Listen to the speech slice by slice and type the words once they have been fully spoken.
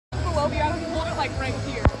be able to hold it like right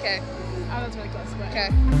here. Okay. Oh, that's really close. But. Okay.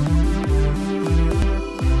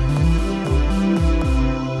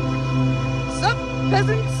 Sup,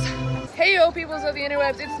 peasants? Hey yo, peoples of the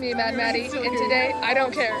interwebs, it's me, Mad Maddie, and today, I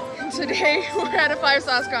don't care. Today, we're at a Five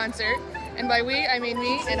Sauce concert, and by we, I mean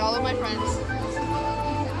me and all of my friends.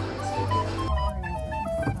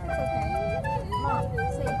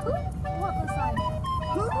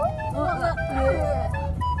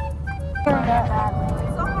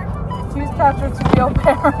 Choose Patrick's real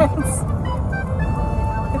parents.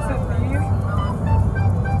 Is it these?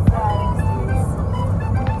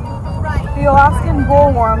 The Alaskan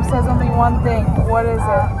bullworm says only one thing. What is it?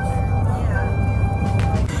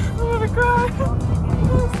 I'm gonna cry.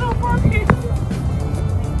 It's so funny.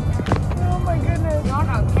 Oh my goodness. You want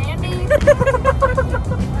no candy?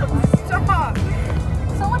 Stop.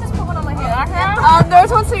 Someone just put one on my head.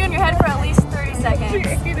 There's one sitting on your head for at least 30 seconds. She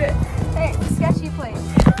ate it. Hey, sketchy plate.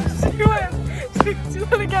 She went. She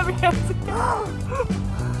let it get me.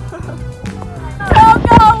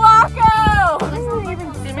 Choco Waco! Did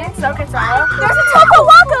you mean Soka Charo? There's a Choco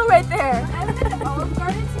Waco right there! I'm in Olive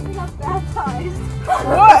Garden to be baptized.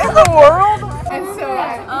 What in the world? And so,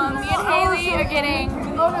 Me and Haley are getting.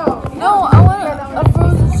 oh no. No, I want a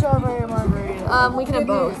frozen strawberry margarita. We can have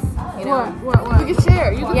both. You know. What? We can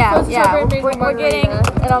share. You can Yeah, frozen strawberry mango we're getting,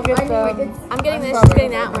 margarita. and I'll get the. I'm getting this, she's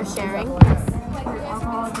getting that, and we're sharing.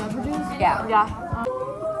 Yeah.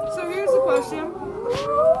 So here's the question.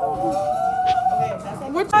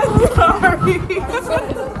 Which I'm sorry. You just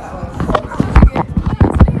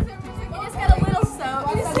got a little soap.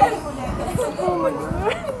 Oh my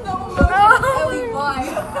god. Ellie, why?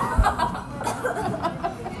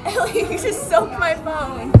 Ellie, you just soaked my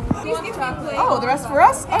phone. Please give me chocolate. Oh, the rest for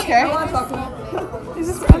us? Okay. Is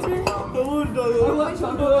this raspberry?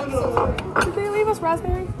 Did they leave us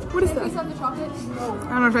raspberry? What is that? I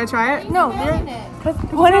don't know. Should I try it? No,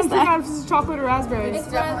 What is that? If this is chocolate or raspberry. It's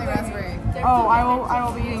definitely raspberry. Oh, I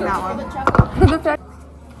will be eating that one.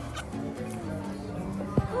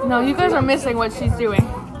 No, you guys are missing what she's doing.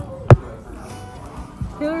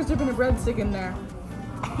 Taylor's dipping a breadstick in there.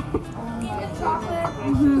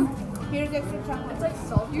 Here's extra chocolate. It's like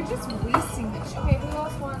salt. You're just wasting the chocolate. Okay, who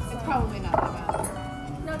else wants It's probably not that bad.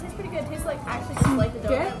 No, it tastes pretty good. It tastes like actually just like the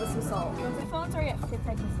donut with some salt. The phone's already at 6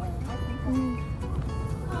 seconds late. I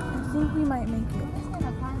think we might make it.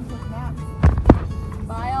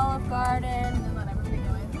 Bye, Olive Garden. And let everybody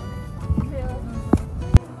go in.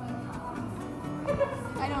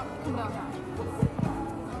 I don't condone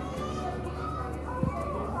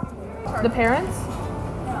that. The parents?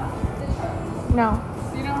 No.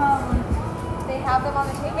 You know how They have them on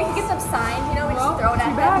the table. We can get them signed, you know, we just throw it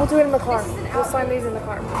at them. We'll do it in the car. We'll sign these in the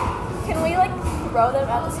car. Can we like throw them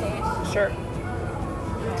at the stage? Sure.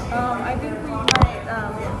 I think we might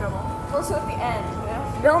get in trouble. We'll do it at the end, you know?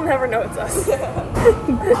 They'll never know it's us.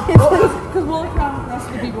 Because we'll account the rest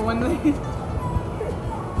of the people when they...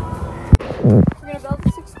 We're gonna build a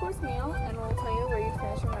 6-course meal and we'll tell you where you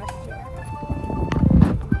finish your mashed chicken.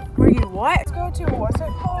 Where you what? Let's go to, what's it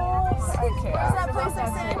called? Okay. Where's that place I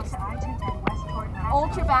said?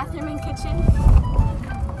 Ultra bathroom and kitchen.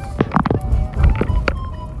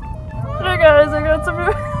 Hey guys, I got some...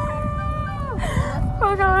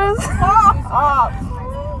 Oh guys. Stop!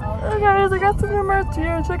 Hey guys, I got some new merch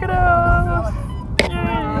here. Check it out.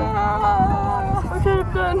 Yeah. Okay,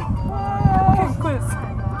 I'm done. Okay, quiz.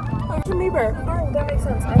 Justin Bieber. Oh, that makes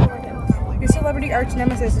sense. I don't like him. Your celebrity arch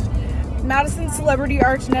nemesis is... Madison's celebrity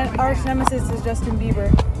arch nemesis is Justin Bieber.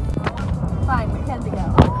 Fine, Mackenzie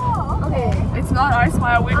go. Okay. It's not I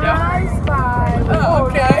Smile window. I spy. Oh,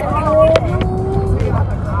 okay.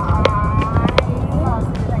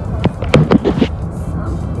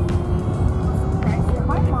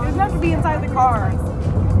 It doesn't have to be inside the car.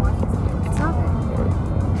 It's not.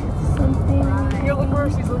 Here, look where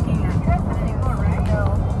she's looking at.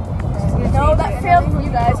 No, that failed for you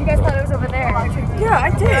guys. You guys thought it was over there. Yeah, I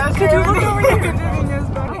did. Could you look over here?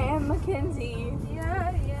 I am Mackenzie.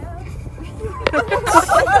 Yeah.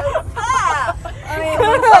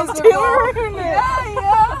 That's Taylor ruined it.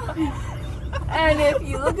 Yeah. And if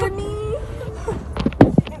you look at me,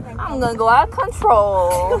 I'm gonna go out of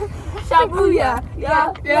control. Shabuya,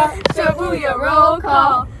 yeah, Shabuya, roll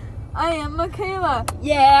call. I am Michaela.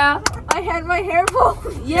 Yeah. I had my hair pulled.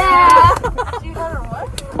 Yeah. You had her what?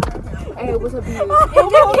 I was abused. And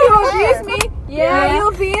if you abuse me,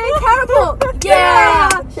 you'll be in a catapult. Yeah.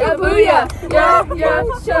 Shabuya, yeah,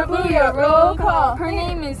 Shabuya, roll call. Her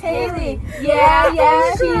name is Haley. Yeah,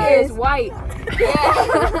 she is white.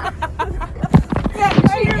 Yeah.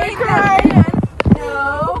 She ate that.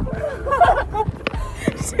 No.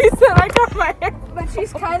 She said I got my hair. But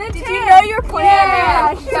she's kind of tan. Did you know your plan?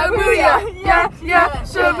 Yeah, Shabuya. Yeah,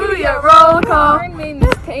 Shabuya. Roll call. Her name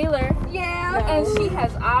is Taylor. Yeah, and she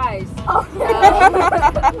has eyes. Oh,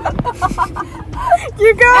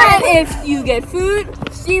 You go. And if you get food,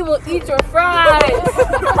 she will eat your fries.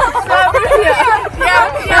 Shabuya.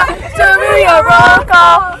 Yeah, Shabuya. Roll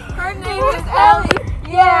call. Her name is Ellie.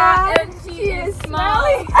 Yeah, and she is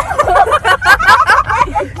smiling.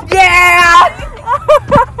 Yeah.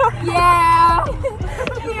 Yeah.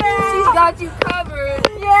 She's got you covered.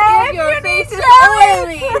 Yeah. If your face is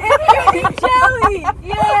oily. Jelly.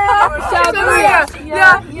 Yeah. Shabuya.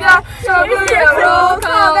 Yeah. Shabuya. Roll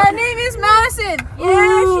call. That name is Madison.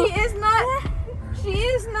 Ooh. She is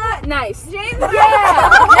not Nice. James.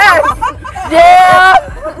 Yeah. Yes. Yeah.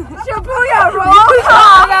 Shabuya. Roll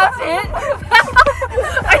call. That's it.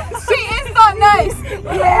 She is not nice.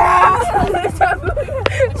 Yeah.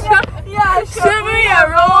 Yeah. Shabuya.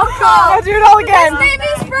 Roll call. I'll do it all again. His name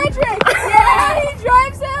is Frederick. Yeah. He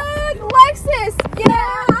drives a Lexus.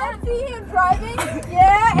 Yeah. I see him driving.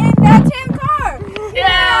 Yeah. And that tin car.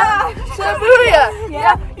 Yeah. Shabuya.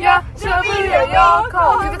 Yeah. Shabuya. Roll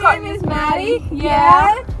call. Her name is Maddie.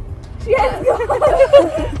 Yeah. She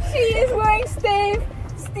is wearing Steve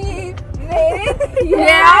Maiden.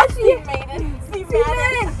 Yeah. Steve Maiden.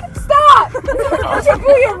 Stop.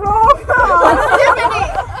 Shabuya. Roll call.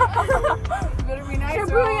 Better be nice.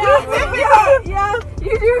 Shabuya. Yeah.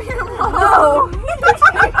 You do your mom.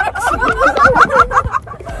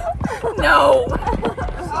 No.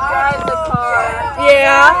 She drives the car.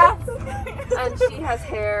 Yeah. And she has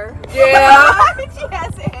hair. Yeah. She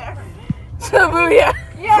has hair. Shabuya.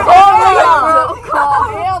 Yeah. Roll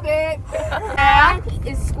call. Nailed it. And he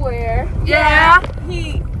is square. Yeah.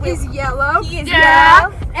 He is yellow. He is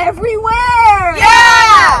yellow. Everywhere.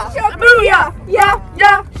 Yeah. Shabuya. Yeah.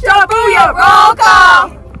 Shabuya. Roll call.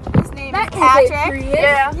 His name is Patrick.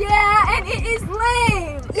 Yeah. Yeah, and it is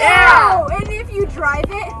lame. Yeah. Oh, and if you drive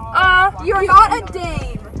it, you're not a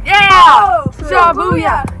dame. Yeah. Oh, true.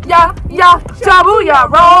 Shabuya. Yeah. Shabuya.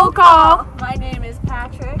 Roll call. My name is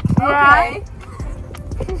Patrick. Yeah. Okay.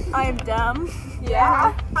 I am dumb.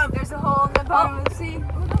 Yeah. There's a hole in the bottom of the sea.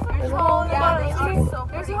 There's a hole in the bottom of the sea.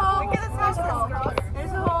 There's a hole. There's a hole.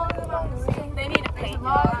 There's a hole in the bottom of the sea. They need to paint it.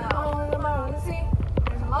 There's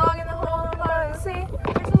a log in the hole in the bottom of the sea.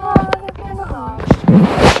 There's a log in the hole in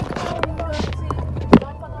the bottom of the sea. There's a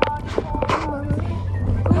log in the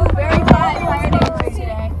hole. Ooh, very bad fire name for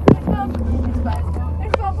today. There's a log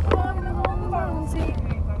in the hole in the bottom of the sea.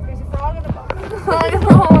 There's a frog in the bottom of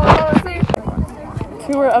the sea.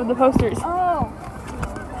 Tour of the posters. Oh.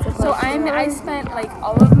 So I spent like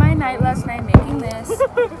all of my night last night making this.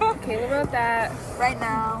 Kayla wrote that right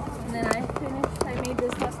now. And then I made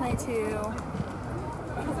this last night too.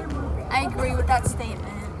 I agree with that statement.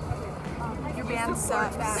 Your band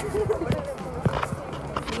sucks.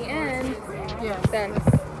 The end. Yes. Then.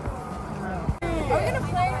 Are we gonna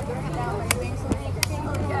play now? Are you doing something?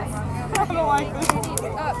 Yes. I don't like this.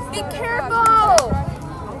 Be careful!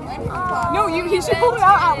 No, you should hold it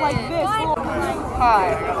out like this. Hi.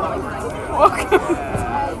 Welcome.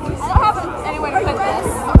 I don't have anywhere to put this.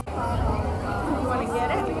 You want to get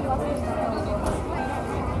it?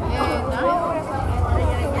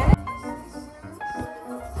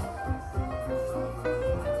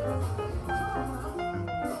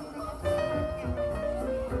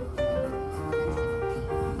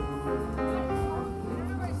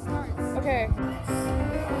 Okay.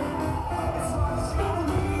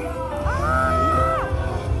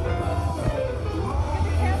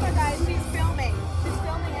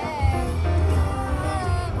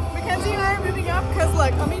 Because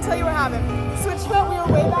look, let me tell you what happened. Switchfoot, we were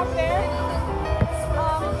way back there.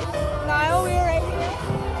 Niall, we were right here.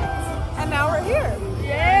 And now we're here.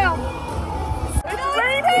 Yeah. It's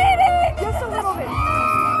raining! Just a little bit.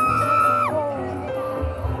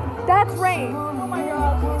 That's rain. Oh my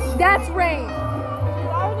god. That's rain.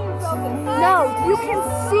 I haven't even felt it. No, you can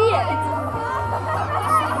see it.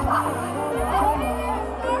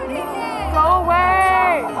 Go away.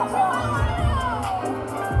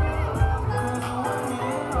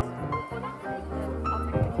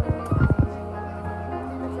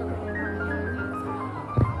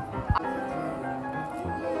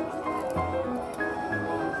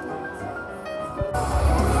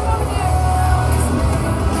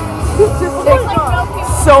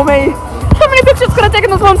 So many. How many pictures could I take in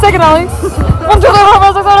this 1 second, Ollie? 1, 2, 3, 4,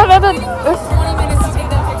 5, 6, 7, 8, 9, 10. 20 minutes to take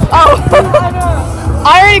that picture. Oh.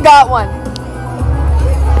 I already got one.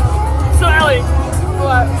 So, Ellie.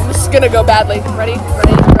 What? This is gonna go badly. Ready?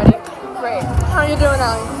 Great. How are you doing,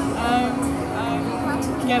 Ellie?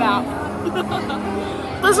 Get out.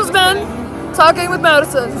 This has been Talking with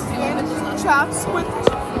Madison. Chats with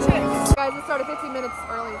chicks. Guys, it started 15 minutes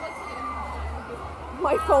early.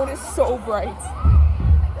 My phone is so bright.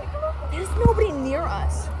 There's nobody near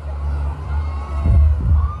us.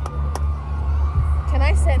 Can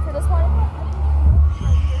I sit for this one?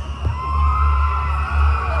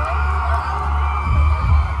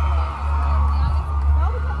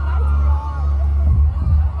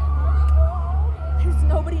 There's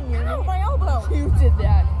nobody near me. My elbow. You did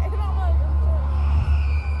that.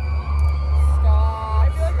 I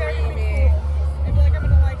feel like they're gonna be cool. I feel like I'm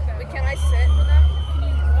gonna like them. But can I sit for them? Can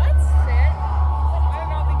you what? Sit? I don't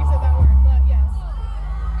know, I think you said that word, but yes.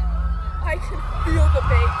 I can feel the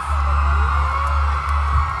bass.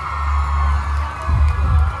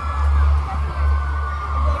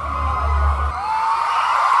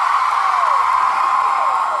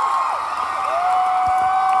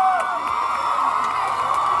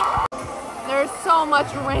 There's so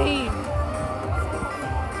much rain.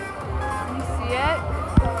 Can you see it?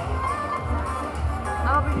 I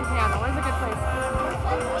don't think you can. Where's a good place?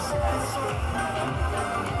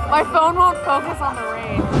 My phone won't focus on the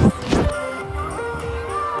rain.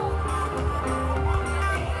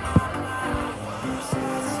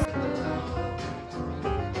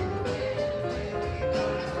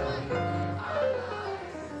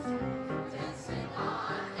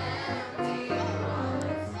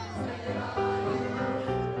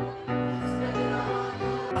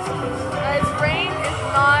 This rain is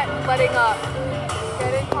not letting up. It's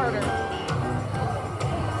getting harder.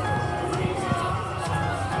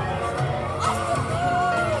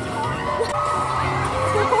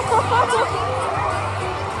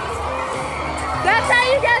 That's how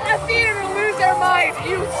you get a theater to lose their minds.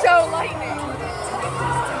 You show lightning.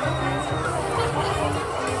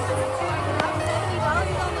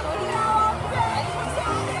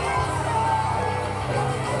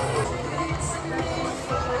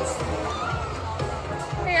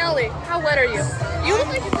 Hey Ellie, how wet are you? You look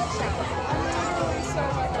like you took a shower.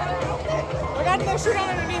 I got no shirt on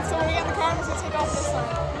underneath, so when we get in the car, I'm just gonna take off this one.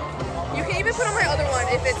 You can even put on my other one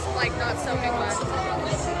if it's like not soaking wet.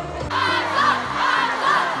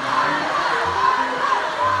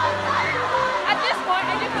 At this point,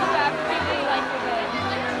 I just feel bad for people who like the bed.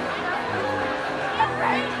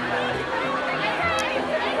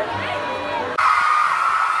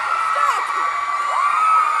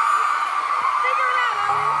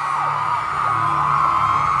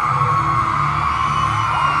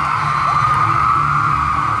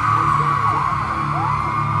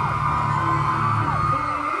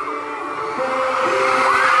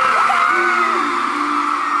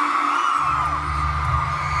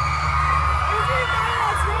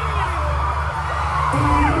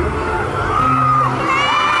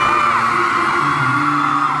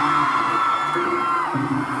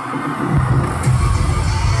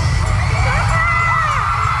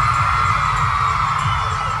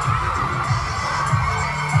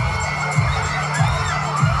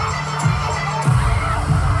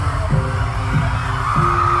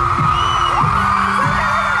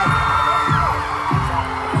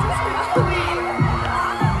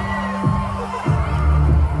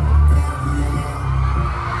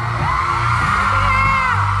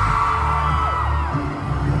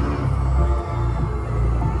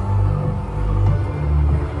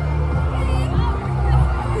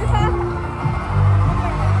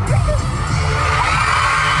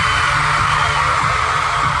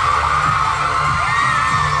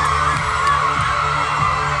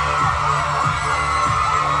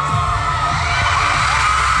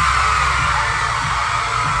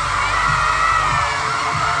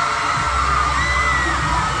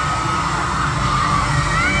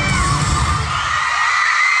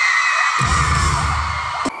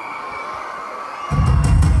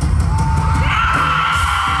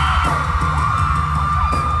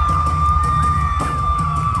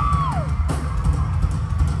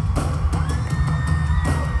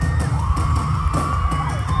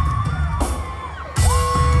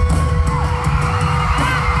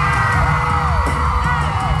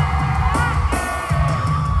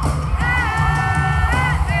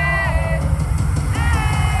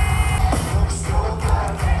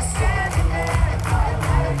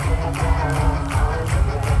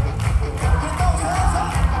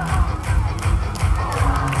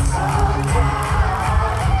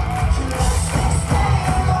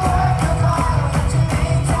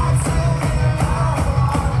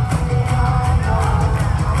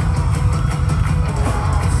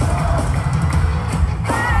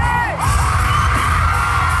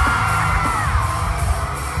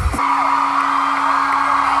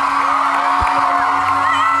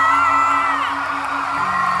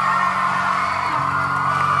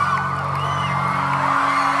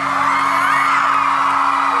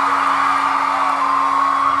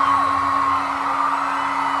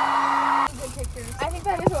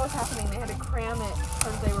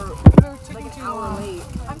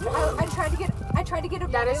 tried to get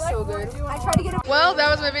a. That is so good. I tried to get a. Well, that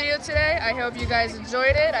was my video today. I hope you guys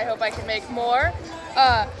enjoyed it. I hope I can make more.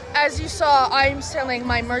 As you saw, I'm selling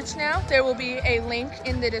my merch now. There will be a link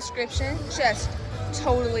in the description. Just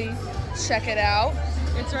totally check it out.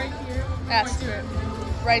 It's right here. That's Point to it.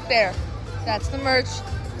 right there. That's the merch.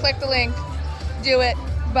 Click the link. Do it.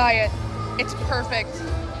 Buy it. It's perfect.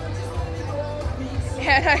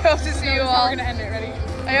 And I hope to see you all. We're gonna end it. Ready?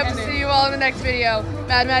 I hope to see you all in the next video.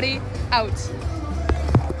 Mad Maddie out.